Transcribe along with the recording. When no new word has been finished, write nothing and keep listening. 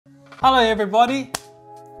Hello everybody,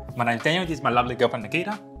 my name's Daniel, this is my lovely girlfriend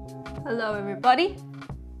Nakita. Hello everybody.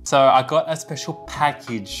 So I got a special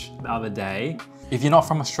package the other day. If you're not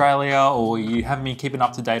from Australia or you haven't been keeping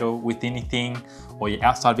up to date with anything, or you're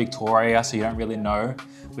outside Victoria so you don't really know,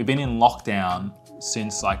 we've been in lockdown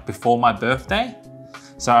since like before my birthday.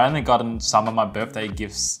 So I only gotten some of my birthday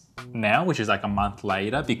gifts now, which is like a month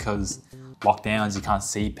later because lockdowns, you can't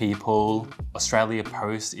see people. Australia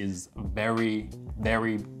Post is very,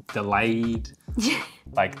 very delayed.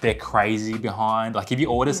 Like they're crazy behind. Like if you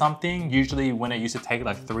order something, usually when it used to take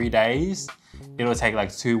like 3 days, it'll take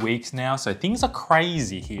like 2 weeks now. So things are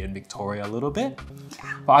crazy here in Victoria a little bit.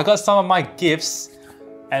 But I got some of my gifts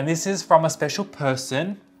and this is from a special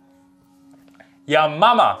person. Ya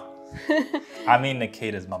mama. I mean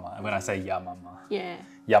Nikita's mama when I say ya mama. Yeah.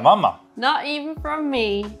 Ya mama. Not even from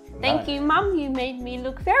me. Thank you, Mum. You made me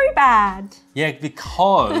look very bad. Yeah,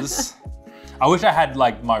 because I wish I had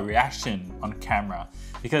like my reaction on camera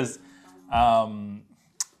because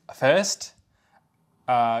first,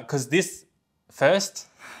 because this first.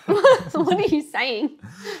 What are you saying?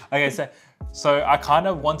 Okay, so I kind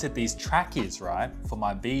of wanted these trackies, right, for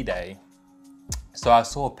my B-day. So I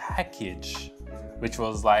saw a package which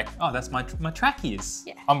was like, oh, that's my trackies.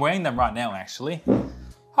 Yeah. I'm wearing them right now, actually.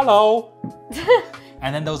 Hello.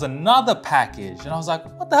 And then there was another package and I was like,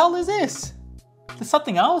 what the hell is this? There's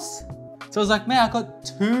something else? So I was like, man, I got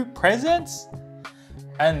 2 presents.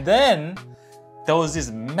 And then there was this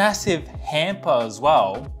massive hamper as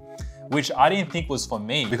well, which I didn't think was for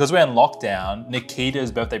me. Because we're in lockdown,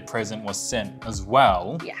 Nikita's birthday present was sent as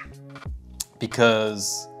well. Yeah.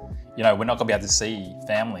 Because, you know, we're not gonna be able to see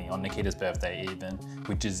family on Nikita's birthday even,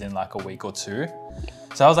 which is in like a week or 2.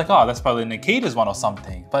 So I was like, oh, that's probably Nikita's one or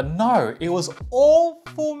something. But no, it was all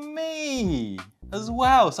for me as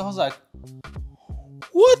well. So I was like,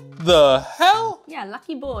 what the hell? Yeah,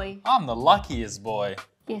 lucky boy. I'm the luckiest boy.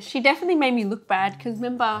 Yeah, she definitely made me look bad because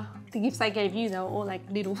remember the gifts I gave you, they were all like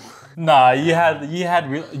little. Nah, you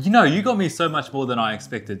had real, you know, you got me so much more than I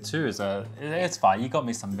expected too. So it's fine. You got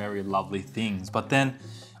me some very lovely things, but then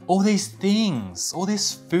all these things, all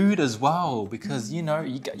this food as well, because you know,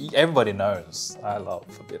 everybody knows I love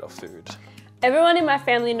a bit of food. Everyone in my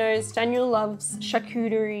family knows Daniel loves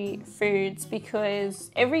charcuterie foods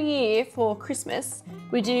because every year for Christmas,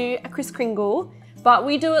 we do a Kris Kringle, but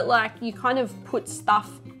we do it like you kind of put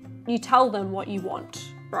stuff, you tell them what you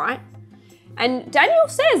want, right? And Daniel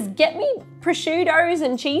says, get me prosciuttos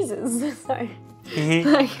and cheeses. So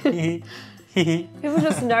people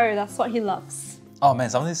just know that's what he loves. Oh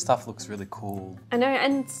man, some of this stuff looks really cool. I know,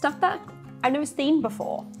 and stuff that I've never seen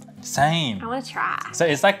before. Same. I want to try. So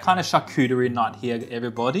it's like kind of charcuterie night here,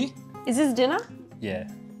 everybody. Is this dinner? Yeah.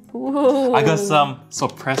 Ooh. I got some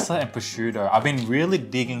sorpresa and prosciutto. I've been really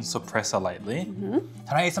digging sorpresa lately. Can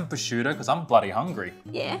I eat some prosciutto? Because I'm bloody hungry.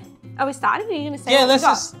 Yeah. Are we starting? Are you going to say yeah, let's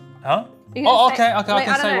just... Huh? Oh, okay, I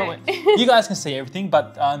can say what you guys can see everything,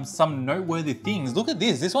 but some noteworthy things. Look at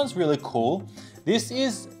this. This one's really cool. This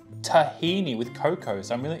is tahini with cocoa,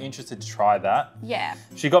 so I'm really interested to try that. Yeah.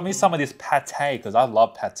 She got me some of this pate because I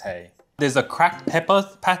love pate. There's a cracked pepper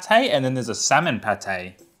pate and then there's a salmon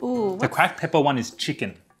pate. Ooh. The cracked pepper one is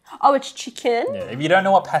chicken. Oh, it's chicken? Yeah. If you don't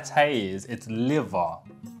know what pate is, it's liver.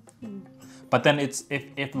 But then it's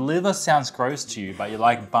if liver sounds gross to you, but you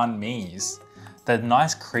like banh mi's, the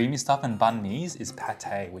nice creamy stuff in banh mi's is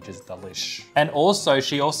pate, which is delish. And also,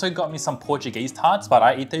 she also got me some Portuguese tarts, but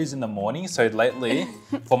I eat those in the morning. So lately,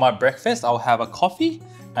 for my breakfast, I'll have a coffee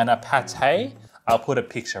and a pate. I'll put a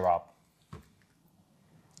picture up.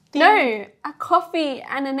 No, a coffee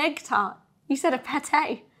and an egg tart. You said a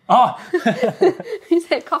pate. Oh! You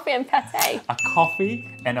said coffee and pate. A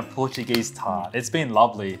coffee and a Portuguese tart. It's been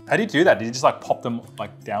lovely. How do you do that? Did you just like pop them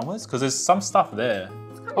like downwards? Because there's some stuff there.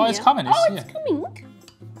 Oh, it's coming. It's coming.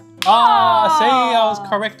 Ah, see, I was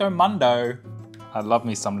correcto mundo. I love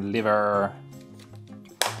me some liver.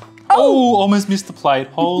 Oh, almost missed the plate.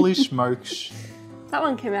 Holy smokes. That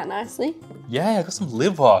one came out nicely. Yeah, I got some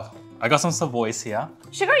liver. I got some Savoys here.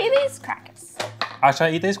 Should I eat these crackers? Should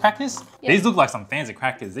I eat these crackers? Yeah. These look like some fancy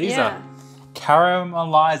crackers. These are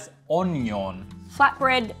caramelized onion.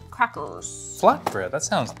 Flatbread crackers. Flatbread, that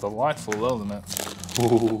sounds delightful, doesn't it?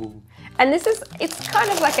 Ooh. And it's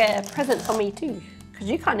kind of like a present for me too, because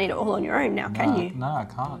you can't eat it all on your own now, can you? No, I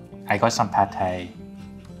can't. I got some pate.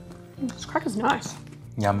 This cracker's nice.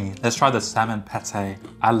 Yummy. Let's try the salmon pate.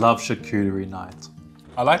 I love charcuterie night.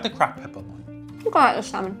 I like the cracked pepper one. I think I like the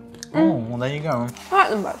salmon. Oh, well there you go. I like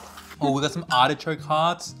them both. Oh, we got some artichoke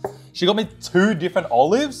hearts. She got me 2 different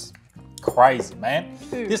olives. Crazy, man.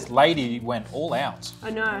 This lady went all out.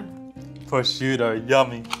 I know. Prosciutto,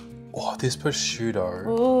 yummy. Oh, this prosciutto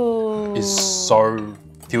Ooh. is so,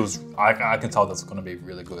 I can tell that's gonna be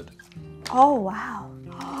really good. Oh, wow.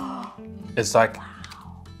 It's like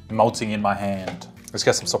melting in my hand. Let's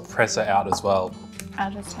get some suppressor out as well.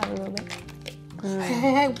 I'll just have a little bit.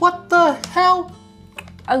 Hey, what the hell?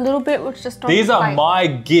 A little bit was just on These the are plate. my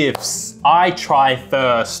gifts. I try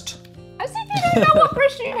first. As if you don't know what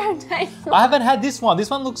prosciutto tastes like. I haven't had this one. This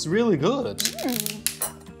one looks really good.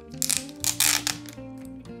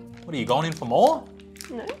 What are you going in for more?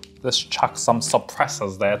 No. Let's chuck some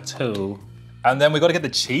suppressors there too. And then we gotta get the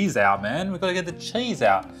cheese out, man. We gotta get the cheese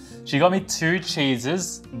out. She got me 2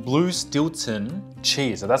 cheeses, blue Stilton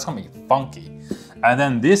cheese. So that's gonna be funky. And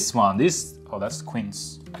then this one, oh, that's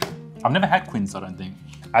quince. I've never had quince, I don't think.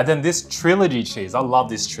 And then this trilogy cheese. I love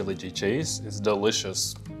this trilogy cheese. It's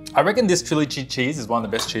delicious. I reckon this trilogy cheese is one of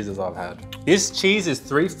the best cheeses I've had. This cheese is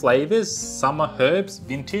 3 flavors, summer herbs,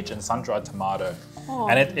 vintage, and sun-dried tomato. Oh,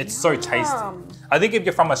 and it's so tasty. I think if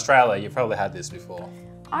you're from Australia, you've probably had this before.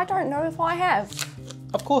 I don't know if I have.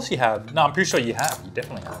 Of course you have. No, I'm pretty sure you have. You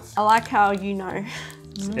definitely have. I like how you know.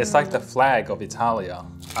 It's like the flag of Italia.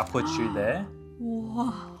 I put you there.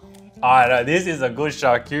 Wow. I know, this is a good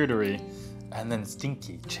charcuterie. And then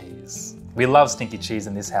stinky cheese. We love stinky cheese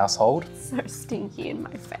in this household. So stinky in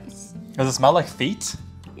my face. Does it smell like feet?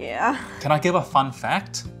 Yeah. Can I give a fun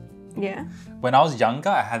fact? Yeah. When I was younger,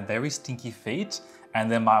 I had very stinky feet. And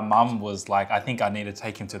then my mum was like, I think I need to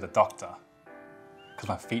take him to the doctor. Because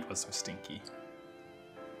my feet were so stinky.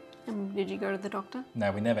 Did you go to the doctor?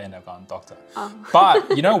 No, we never ended up going to the doctor. Oh.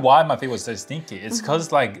 But you know why my feet were so stinky? It's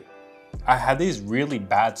because like, I had these really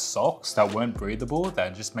bad socks that weren't breathable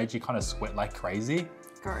that just made you kind of sweat like crazy.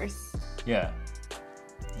 Gross. Yeah.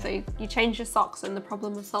 So you changed your socks and the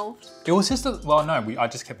problem was solved? It was just, I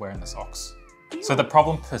just kept wearing the socks. Ew. So the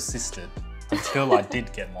problem persisted until I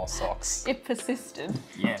did get more socks. It persisted.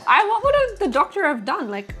 Yeah. What would the doctor have done?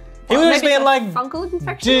 Like, he would have been like, fungal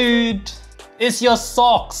infection? Dude, it's your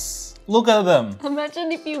socks. Look at them.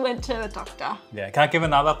 Imagine if you went to a doctor. Yeah, can I give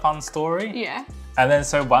another fun story? Yeah. And then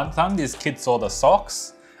so one time this kid saw the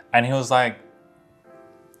socks and he was like,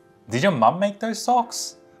 did your mum make those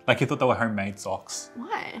socks? Like he thought they were homemade socks.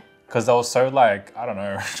 Why? Because they were so like, I don't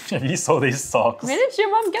know, you saw these socks. Where did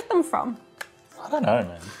your mum get them from? I don't know,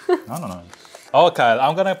 man. I don't know. Okay,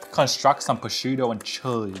 I'm gonna construct some prosciutto and cheese.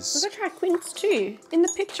 We're gonna try quince too. In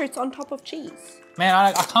the picture, it's on top of cheese. Man,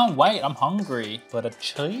 I can't wait. I'm hungry. But a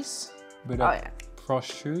cheese, bit of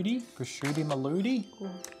prosciutto maludi.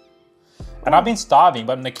 And I've been starving,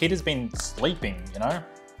 but Nikita's been sleeping, you know?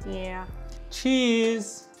 Yeah.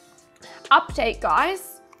 Cheers. Update,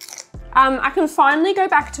 guys. I can finally go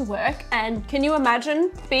back to work, and can you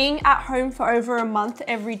imagine being at home for over a month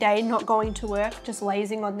every day, not going to work, just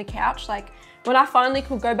lazing on the couch? Like, when I finally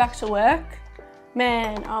could go back to work,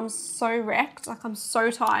 man, I'm so wrecked. Like, I'm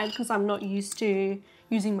so tired because I'm not used to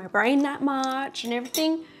using my brain that much and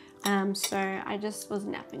everything. So I just was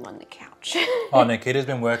napping on the couch. Oh, Nikita's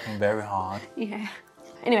been working very hard. Yeah.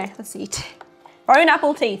 Anyway, let's eat. Bone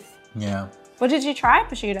apple teeth. Yeah. What did you try?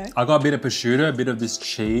 Prosciutto? I got a bit of prosciutto, a bit of this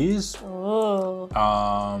cheese. Oh.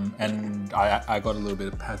 And I got a little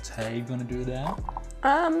bit of pate. You gonna do that?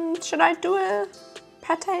 Should I do a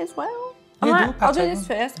pate as well? Yeah, I'll do this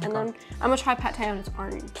first, and then I'm gonna try pate on its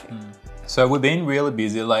own too. So we've been really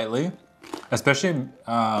busy lately, especially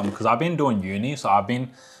because I've been doing uni, so I've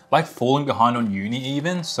been like falling behind on uni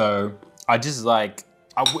even. So I just like,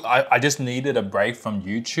 I just needed a break from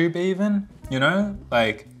YouTube even, you know?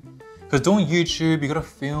 Like, because doing YouTube, you gotta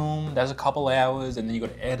film, that's a couple hours, and then you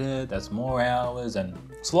gotta edit, that's more hours, and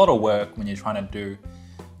it's a lot of work when you're trying to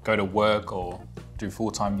go to work or do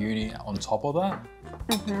full-time uni on top of that.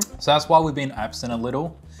 So that's why we've been absent a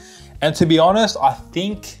little. And to be honest, I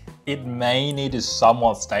think it may need to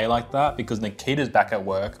somewhat stay like that because Nikita's back at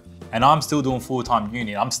work and I'm still doing full-time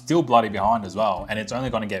uni. I'm still bloody behind as well, and it's only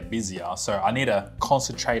gonna get busier. So I need to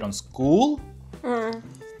concentrate on school.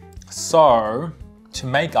 So to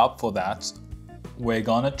make up for that, we're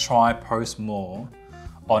gonna try post more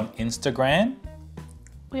on Instagram.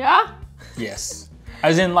 Yeah? Yes.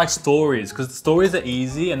 As in like stories, because the stories are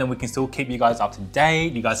easy and then we can still keep you guys up to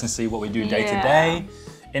date. You guys can see what we do day to day.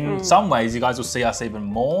 In some ways, you guys will see us even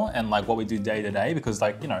more and like what we do day to day because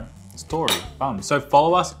like, you know, story, fun. So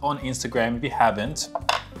follow us on Instagram if you haven't.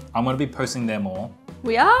 I'm gonna be posting there more.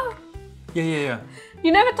 We are? Yeah.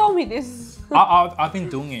 You never told me this. I've been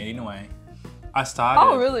doing it anyway. I started.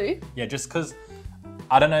 Oh, really? Yeah, just because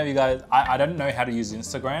I don't know you guys, I don't know how to use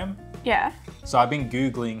Instagram. Yeah. So I've been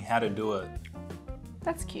Googling how to do it.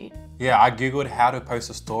 That's cute. Yeah, I Googled how to post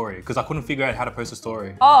a story because I couldn't figure out how to post a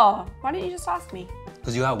story. Oh, why didn't you just ask me?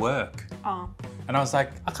 Because you're at work. Oh. And I was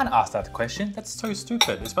like, I can't ask that question. That's so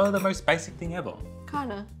stupid. It's probably the most basic thing ever.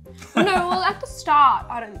 Kinda. No, well, at the start,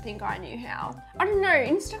 I don't think I knew how. I don't know,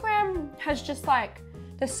 Instagram has just like,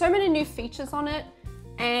 there's so many new features on it.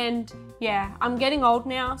 And yeah, I'm getting old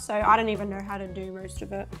now, so I don't even know how to do most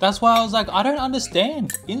of it. That's why I was like, I don't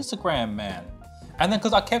understand Instagram, man. And then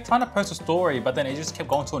because I kept trying to post a story, but then it just kept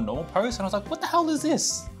going to a normal post. And I was like, what the hell is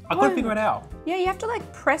this? I couldn't figure it out. Yeah, you have to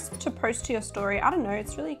like press to post to your story. I don't know,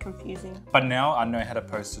 it's really confusing. But now I know how to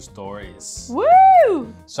post to stories.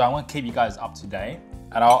 Woo! So I want to keep you guys up to date.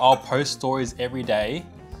 And I'll post stories every day.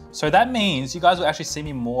 So that means you guys will actually see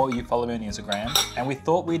me more if you follow me on Instagram. And we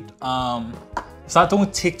thought we'd start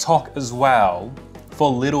doing TikTok as well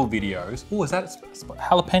for little videos. Oh, is that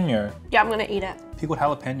jalapeno? Yeah, I'm gonna eat it. Pickled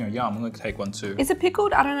jalapeno, yeah, I'm gonna take one too. Is it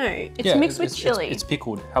pickled? I don't know. It's mixed with chili. It's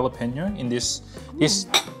pickled jalapeno in this.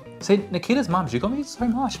 See, Nikita's mum, she got me so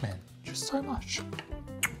much, man. Just so much.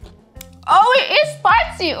 Oh, it is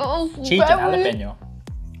spicy. Oh, Cheese and jalapeno.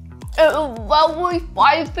 Very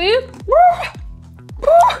spicy.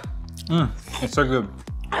 It's so good.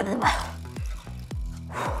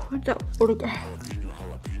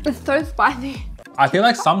 It's so spicy. I feel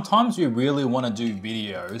like sometimes we really want to do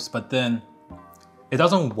videos, but then it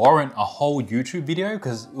doesn't warrant a whole YouTube video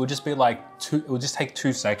because it will just be like it will just take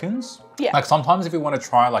 2 seconds. Yeah. Like sometimes if we want to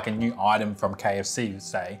try like a new item from KFC,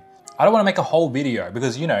 say, I don't want to make a whole video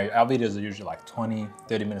because you know, our videos are usually like 20,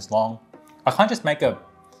 30 minutes long. I can't just make a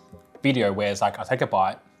video where it's like, I take a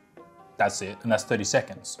bite, that's it, and that's 30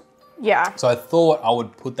 seconds. Yeah. So I thought I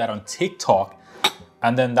would put that on TikTok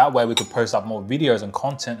and then that way we could post up more videos and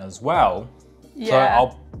content as well. Yeah. So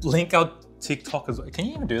I'll link our TikTok as well. Can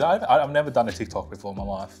you even do that? I've never done a TikTok before in my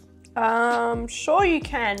life. Sure you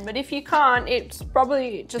can, but if you can't, it's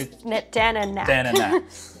probably just Dan and Nak. Dan and Nak.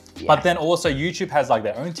 Yeah. But then also YouTube has like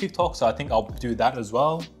their own TikTok, so I think I'll do that as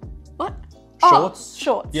well. What? Shorts? Oh,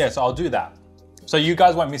 shorts. Yeah, so I'll do that. So you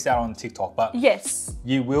guys won't miss out on TikTok, but yes,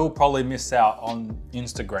 you will probably miss out on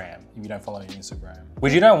Instagram if you don't follow me on Instagram.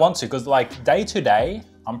 Which you don't want to, because like day to day,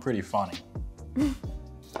 I'm pretty funny.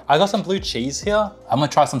 I got some blue cheese here. I'm gonna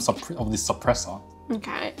try some of this suppressor.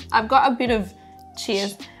 Okay. I've got a bit of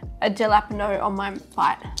cheese, a jalapeno on my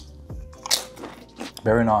bite.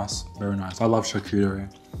 Very nice, very nice. I love charcuterie.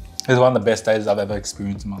 It's one of the best days I've ever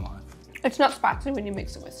experienced in my life. It's not spicy when you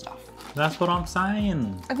mix it with stuff. That's what I'm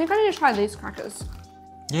saying. I think I need to try these crackers.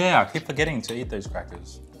 Yeah, I keep forgetting to eat those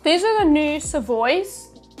crackers. These are the new Savoys.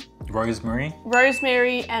 Rosemary.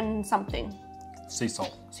 Rosemary and something. Sea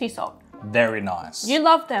salt. Sea salt. Very nice. You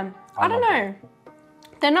love them. I don't know.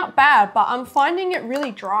 They're not bad, but I'm finding it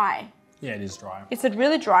really dry. Yeah, it is dry. It's a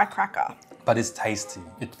really dry cracker. But it's tasty.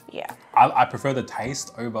 Yeah. I prefer the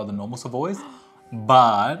taste over the normal Savoys,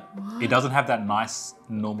 but it doesn't have that nice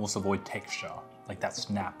normal Savoy texture, like that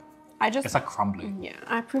snap. It's like crumbly. Yeah,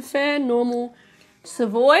 I prefer normal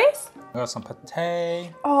Savoys. I got some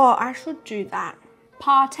pate. Oh, I should do that.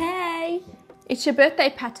 Pate. It's your birthday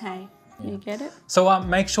pate. Yeah. You get it? So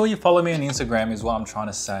make sure you follow me on Instagram is what I'm trying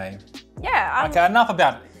to say. Yeah. Okay, enough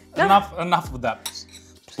about it. Enough of that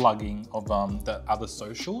plugging of the other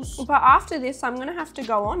socials. But after this, I'm gonna have to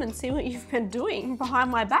go on and see what you've been doing behind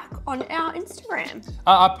my back on our Instagram.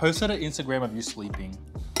 I posted an Instagram of you sleeping.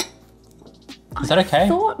 Is that okay? I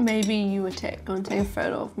thought maybe you were going to take a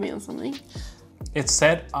photo of me or something. It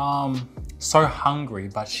said, so hungry,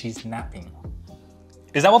 but she's napping.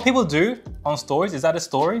 Is that what people do on stories? Is that a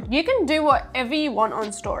story? You can do whatever you want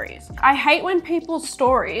on stories. I hate when people's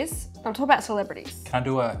stories, I'm talking about celebrities. Can I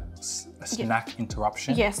do a snack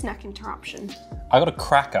interruption? Yeah, snack interruption. I got a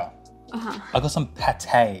cracker. I got some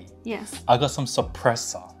pate. Yes. I got some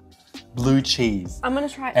suppressor, blue cheese. I'm gonna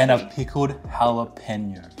try it and too. a pickled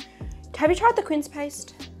jalapeno. Have you tried the Quince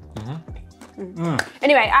paste?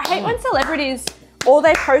 Anyway, I hate when celebrities, all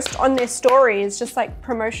they post on their story is just like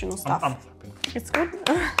promotional stuff. I'm clapping. It's good.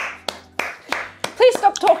 Please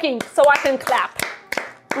stop talking so I can clap.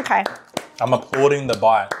 Okay. I'm applauding the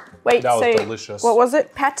bite. Wait, that so was delicious. What was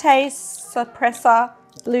it? Pate, suppressor,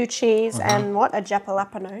 blue cheese, and what? A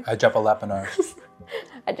jalapeno. A jalapeno.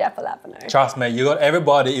 A jalapeno. Trust me,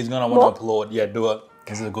 everybody is gonna want to applaud. Yeah, do it.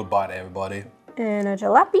 This is a good bite, everybody. And a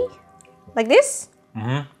jalapeno. Like this?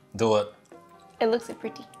 Do it. It looks so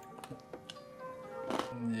pretty.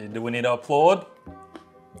 Do we need to applaud?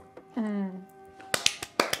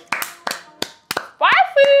 Bye,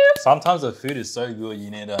 food! Sometimes the food is so good, you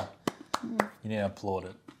need to applaud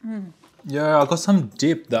it. Yeah, I got some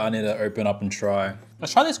dip that I need to open up and try.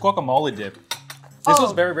 Let's try this guacamole dip. This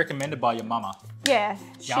was very recommended by your mama. Yeah.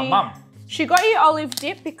 Your mum. She got you olive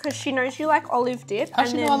dip because she knows you like olive dip. How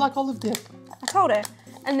does she know I like olive dip? I told her.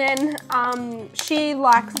 And then she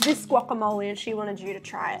likes this guacamole and she wanted you to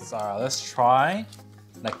try it. So let's try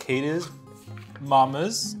Nakita's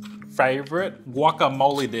mama's favorite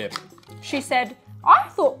guacamole dip. She said, I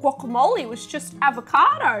thought guacamole was just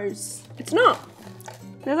avocados. It's not.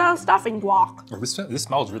 There's other stuff in guac. Oh, this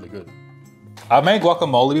smells really good. I've made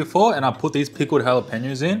guacamole before and I put these pickled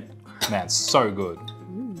jalapenos in. Man, it's so good.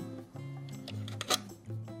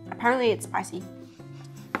 Apparently it's spicy.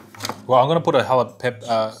 Well, I'm gonna put a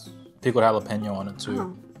pickled jalapeno on it too.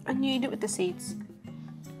 Oh, and you eat it with the seeds.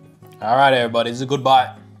 All right, everybody, this is a good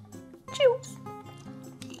bite. Cheers.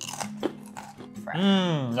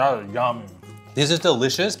 That is yummy. This is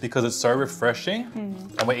delicious because it's so refreshing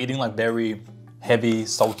and we're eating like very heavy,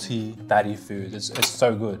 salty, fatty food. It's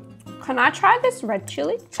so good. Can I try this red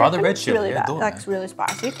chili? Try the red It's chili, really yeah, bad. do it, Like, it's really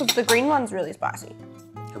spicy because the green one's really spicy.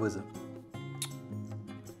 How is it?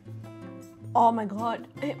 Oh my God.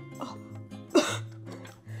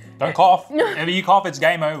 Don't cough. If you cough, it's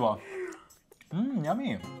game over.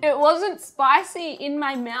 Yummy. It wasn't spicy in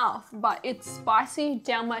my mouth, but it's spicy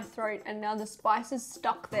down my throat and now the spice is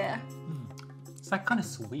stuck there. It's like kind of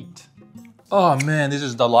sweet. Oh man, this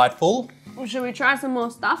is delightful. Should we try some more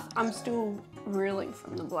stuff? I'm still reeling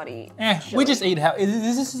from the bloody chili. We just eat how,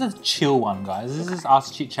 this is a chill one, guys. This is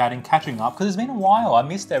us chit-chatting, catching up, because it's been a while. I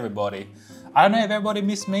missed everybody. I don't know if everybody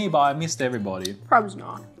missed me, but I missed everybody. Probably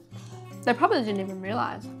not. They probably didn't even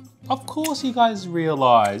realize. Of course you guys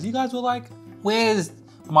realized. You guys were like, where's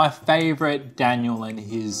my favorite Daniel and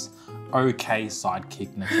his okay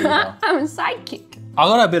sidekick, Nakita? I'm a sidekick. I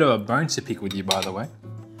got a bit of a bone to pick with you, by the way.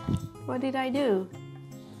 What did I do?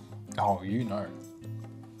 Oh, you know.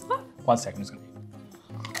 What? 1 second, just gonna...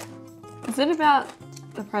 Is it about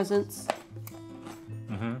the presents?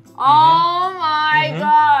 Oh my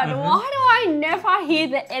God, why do I never hear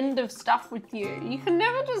the end of stuff with you? You can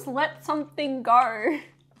never just let something go.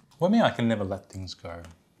 What do you mean I can never let things go?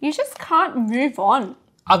 You just can't move on.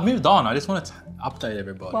 I've moved on. I just want to update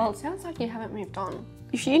everybody. Well, it sounds like you haven't moved on.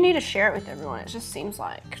 If you need to share it with everyone, it just seems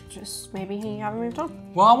like maybe you haven't moved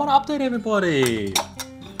on. Well, I want to update everybody.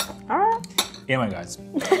 All right. Anyway, guys.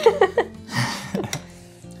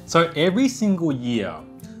 So every single year,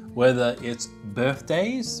 whether it's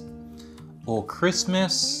birthdays or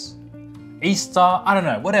Christmas, Easter, I don't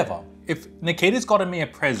know, whatever. If Nakita's gotten me a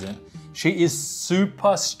present, she is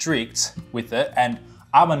super strict with it, and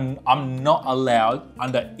I'm not allowed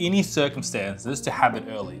under any circumstances to have it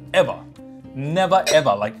early, ever. Never,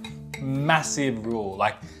 ever, like massive rule.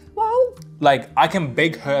 Like, Well, like I can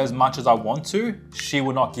beg her as much as I want to, she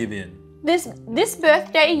will not give in. this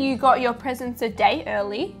birthday, you got your presents a day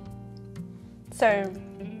early. So,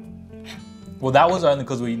 Well, that was only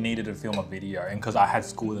because we needed to film a video and because I had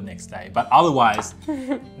school the next day. But otherwise,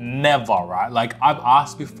 never, right? Like I've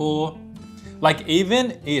asked before, like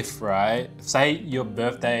even if, right, say your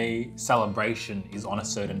birthday celebration is on a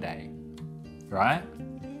certain day, right?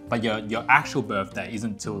 But your actual birthday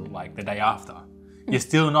isn't till like the day after. You're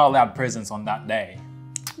still not allowed presents on that day.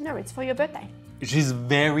 no, it's for your birthday. She's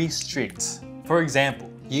very strict. For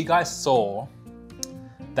example, you guys saw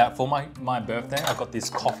that for my birthday, I got this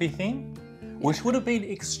coffee thing, which would have been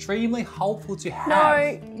extremely helpful to have.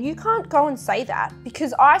 No, you can't go and say that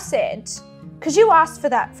because I said, because you asked for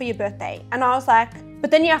that for your birthday and I was like, but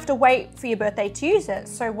then you have to wait for your birthday to use it.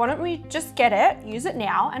 So why don't we just get it, use it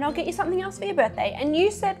now, and I'll get you something else for your birthday. And you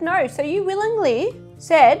said no, so you willingly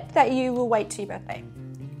said that you will wait till your birthday.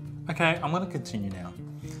 Okay, I'm gonna continue now.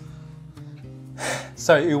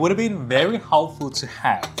 So it would have been very helpful to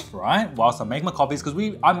have, right? Whilst I make my coffees,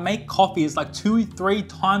 because I make coffees like 2-3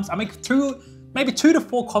 times. I make maybe 2 to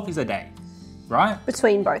 4 coffees a day, right?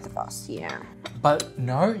 Between both of us, yeah. But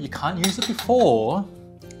no, you can't use it before,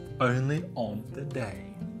 only on the day.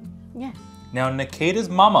 Yeah. Now Nakita's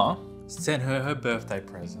mama sent her her birthday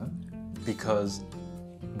present because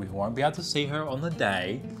we won't be able to see her on the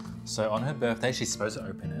day. So on her birthday, she's supposed to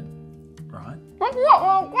open it, right?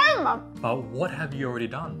 But what have you already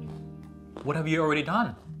done? What have you already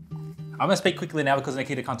done? I'm gonna speak quickly now because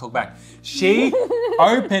Nakita can't talk back. She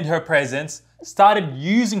opened her presents, started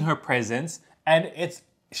using her presents, and it's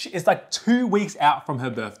like 2 weeks out from her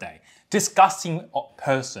birthday. Disgusting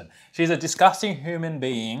person. She's a disgusting human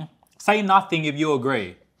being. Say nothing if you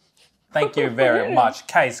agree. Thank you very much.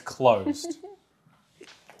 Case closed.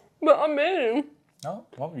 But I mean. No,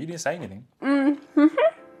 well, you didn't say anything.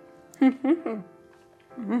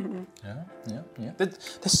 Yeah.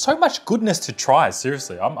 There's so much goodness to try,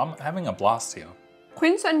 seriously. I'm having a blast here.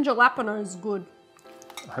 Quince and jalapeno is good.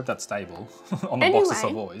 I hope that's stable on the box of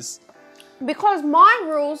Savoys. Because my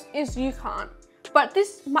rules is you can't. But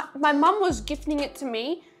my mum was gifting it to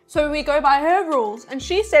me, So we go by her rules and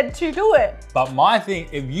she said to do it. But my thing,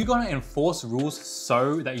 if you're gonna enforce rules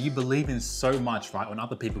so that you believe in so much, right, on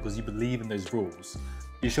other people because you believe in those rules,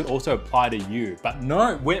 you should also apply to you. But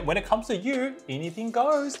no, when it comes to you, anything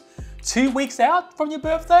goes. 2 weeks out from your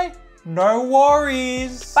birthday, no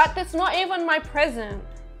worries. But that's not even my present.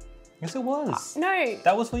 Yes, it was. No.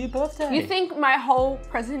 That was for your birthday. You think my whole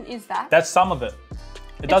present is that? That's some of it.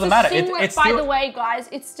 It doesn't matter. It's by the way, guys,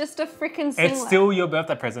 it's just a freaking singlet. It's still your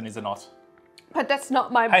birthday present, is it not? But that's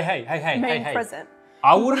not my main present.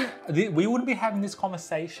 We wouldn't be having this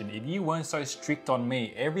conversation if you weren't so strict on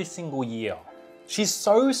me every single year. She's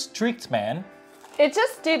so strict, man. It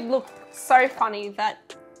just did look so funny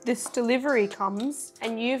that this delivery comes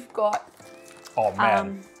and you've got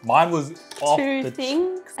mine was off two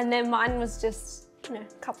things and then mine was just, you know,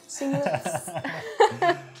 a couple singlets.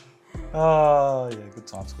 Oh yeah, good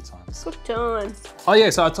times, good times. Good times. Oh yeah,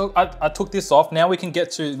 so I took this off. Now we can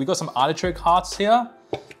get to, we got some artichoke hearts here.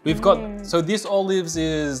 We've got, so this olives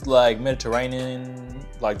is like Mediterranean,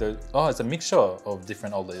 like it's a mixture of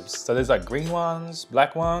different olives. So there's like green ones,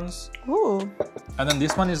 black ones. Ooh. And then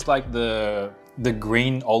this one is like the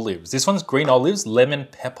green olives. This one's green olives, lemon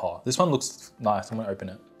pepper. This one looks nice. I'm gonna open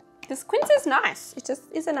it. This quince is nice. It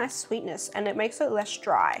just is a nice sweetness and it makes it less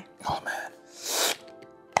dry. Oh man.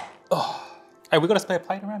 Oh. Hey, we got a spare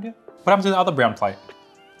plate around here? What happened to the other brown plate?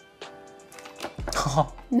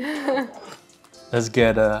 Let's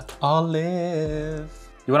get a olive.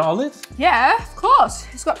 You want an olive? Yeah, of course.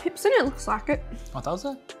 It's got pips in it, looks like it. Oh, does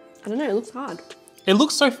it? I don't know, it looks hard. It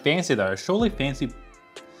looks so fancy though. Surely fancy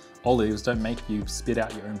olives don't make you spit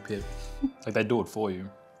out your own pip. Like they do it for you.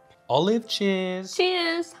 Olive cheers.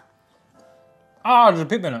 Cheers. Ah, there's a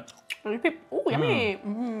pip in it. There's a pip. Oh, yummy.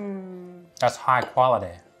 That's high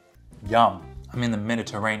quality. Yum. I'm in the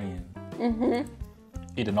Mediterranean.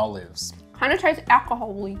 Eating olives. Kind of tastes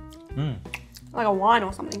alcohol-y. Like a wine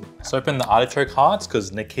or something. Let's open the artichoke hearts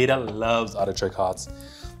because Nikita loves artichoke hearts.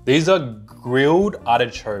 These are grilled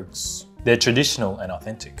artichokes. They're traditional and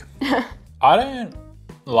authentic. I don't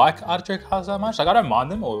like artichoke hearts that much. Like I don't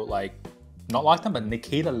mind them or like not like them, but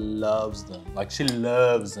Nikita loves them. Like she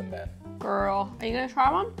loves them, man. Girl, are you gonna try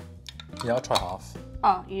one? Yeah, I'll try half.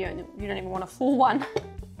 Oh, you don't even want a full one.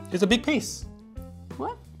 It's a big piece.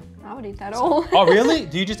 What? I would eat that all. Oh really?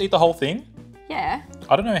 Do you just eat the whole thing? Yeah.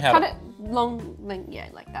 I don't know how Cut to... it long, yeah,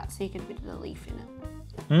 like that, so you can fit the leaf in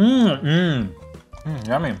it.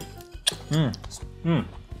 Yummy.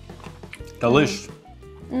 Delish.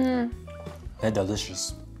 They're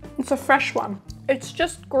delicious. It's a fresh one. It's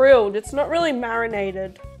just grilled. It's not really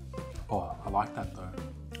marinated. Oh, I like that though.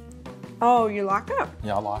 Oh, you like it?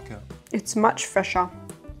 Yeah, I like it. It's much fresher.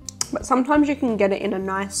 But sometimes you can get it in a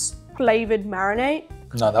nice flavored marinade.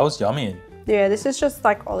 No, that was yummy. Yeah, this is just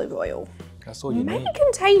like olive oil. That's all you need. May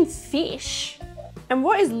contain fish. And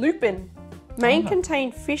what is lupin? May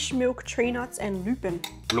contain fish, milk, tree nuts, and lupin.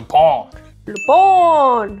 Lupin.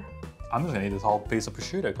 Lupin. I'm just gonna eat this whole piece of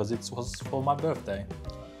prosciutto because it was for my birthday.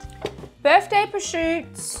 Birthday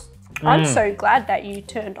prosciuttos. I'm so glad that you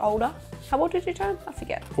turned older. How old did you turn? I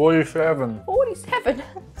forget. 47. 47.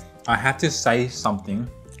 I have to say something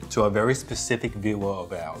to a very specific viewer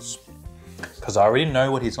of ours. Because I already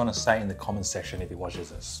know what he's gonna say in the comment section if he watches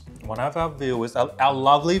this. One of our viewers, our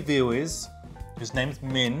lovely viewers, whose name's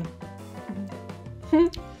Min.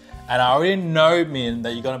 And I already know, Min,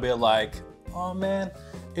 that you're gonna be like, oh man,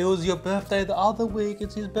 it was your birthday the other week,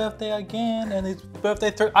 it's his birthday again, and his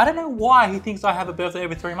birthday I don't know why he thinks I have a birthday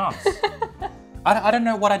every 3 months. I don't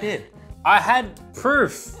know what I did. I had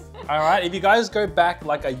proof, all right? If you guys go back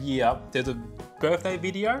like a year, there's a birthday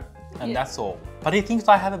video, and that's all. But he thinks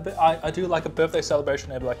I do like a birthday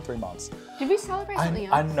celebration every like 3 months. Did we celebrate something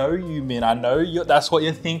else? I know you, Min. I know that's what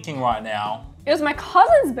you're thinking right now. It was my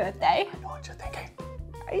cousin's birthday. I know what you're thinking.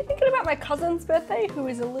 Are you thinking about my cousin's birthday, who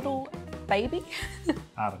is a little baby?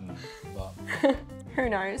 I don't know. But... Who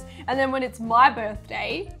knows? And then when it's my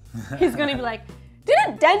birthday, he's gonna be like,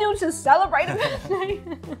 didn't Daniel just celebrate a birthday?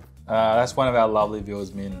 That's one of our lovely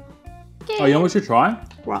viewers, Min. Oh, you know what we should try?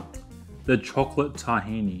 What? The chocolate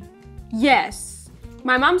tahini. Yes.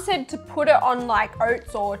 My mum said to put it on like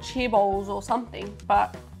oats or chia bowls or something,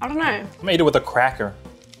 but I don't know. I'm gonna eat it with a cracker.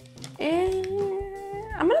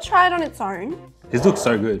 I'm gonna try it on its own. This looks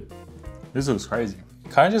so good. This looks crazy.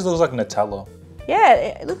 Kind of just looks like Nutella. Yeah,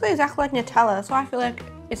 it looks exactly like Nutella, so I feel like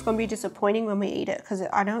it's gonna be disappointing when we eat it because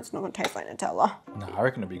I know it's not gonna taste like Nutella. No, I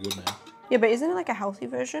reckon it'd be good, man. Yeah, but isn't it like a healthy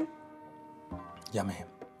version? Yummy.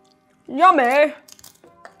 Yummy!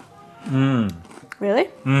 Really?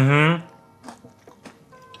 Mm-hmm.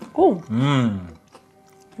 Oh.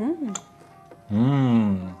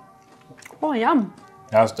 Oh, Oh, yum.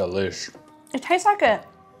 That's delish. It tastes like a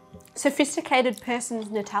sophisticated person's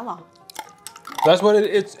Nutella. That's what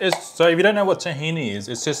it is. So if you don't know what tahini is,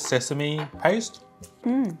 it's just sesame paste.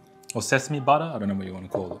 Or sesame butter. I don't know what you want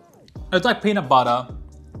to call it. It's like peanut butter,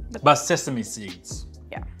 but sesame seeds.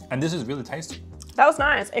 Yeah. And this is really tasty. That was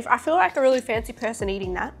nice. I feel like a really fancy person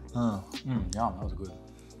eating that. Yum, that was good.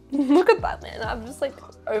 Look at that, man. I've just like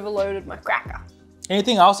overloaded my cracker.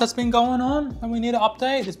 Anything else that's been going on that we need to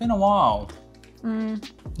update? It's been a while.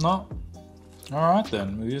 No? All right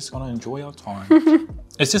then, we're just gonna enjoy our time.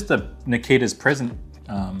 It's just the Nikita's present,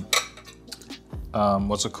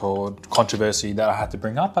 what's it called, controversy that I had to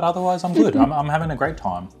bring up, but otherwise I'm good. I'm having a great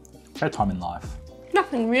time. Great time in life.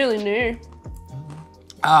 Nothing really new.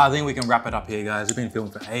 I think we can wrap it up here, guys. We've been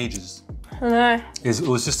filming for ages. I know. It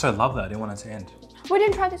was just so lovely, I didn't want it to end. We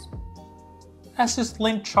didn't try this. That's just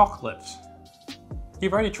Lindt chocolate.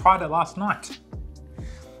 You've already tried it last night.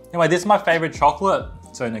 Anyway, this is my favorite chocolate.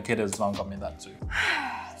 So Nikita's mom got me that too.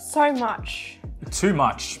 So much. Too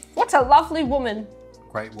much. What a lovely woman.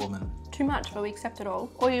 Great woman. Too much, but we accept it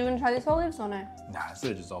all. Or are you gonna try this olives or no? Nah, it's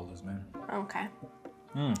just olives, man. Okay.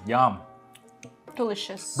 Yum.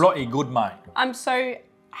 Delicious. Bloody good, mate. I'm so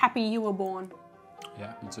happy you were born.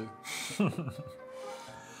 Yeah, me too.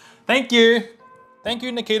 Thank you. Thank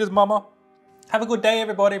you, Nikita's mama. Have a good day,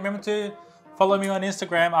 everybody. Remember to follow me on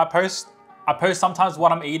Instagram. I post sometimes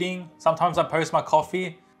what I'm eating. Sometimes I post my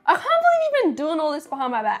coffee. I can't believe you've been doing all this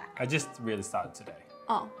behind my back. I just really started today.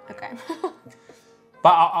 Oh, okay. But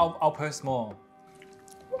I'll post more.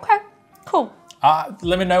 Okay, cool.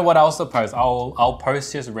 Let me know what else to post. I'll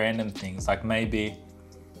post just random things, like maybe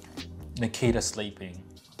Nikita sleeping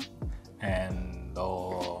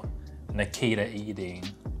or Nikita eating.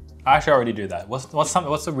 I actually already do that.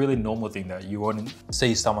 What's a really normal thing that you wouldn't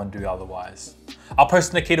see someone do otherwise? I'll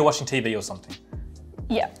post Nikita watching TV or something.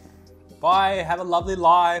 Yeah. Bye, have a lovely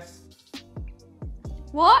life.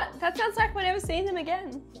 What? That sounds like we're never seeing them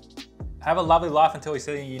again. Have a lovely life until we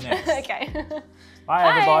see you next. Okay. Bye,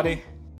 everybody.